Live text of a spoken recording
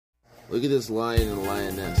Look at this lion and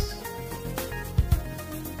lioness.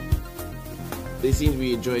 They seem to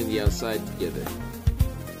be enjoying the outside together.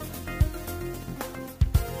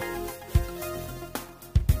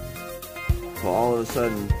 Well, all of a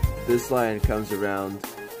sudden, this lion comes around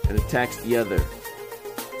and attacks the other.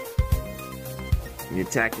 And the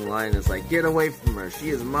attacking lion is like, "Get away from her, she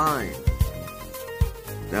is mine."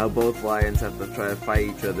 Now both lions have to try to fight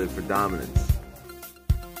each other for dominance.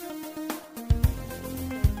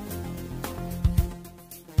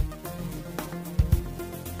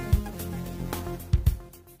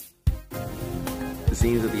 It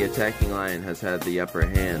seems that the attacking lion has had the upper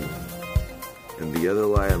hand, and the other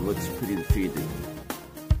lion looks pretty defeated.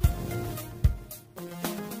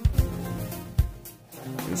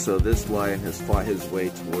 And so this lion has fought his way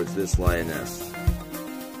towards this lioness.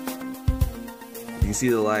 You can see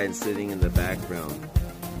the lion sitting in the background,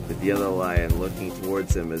 with the other lion looking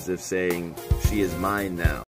towards him as if saying, "She is mine now."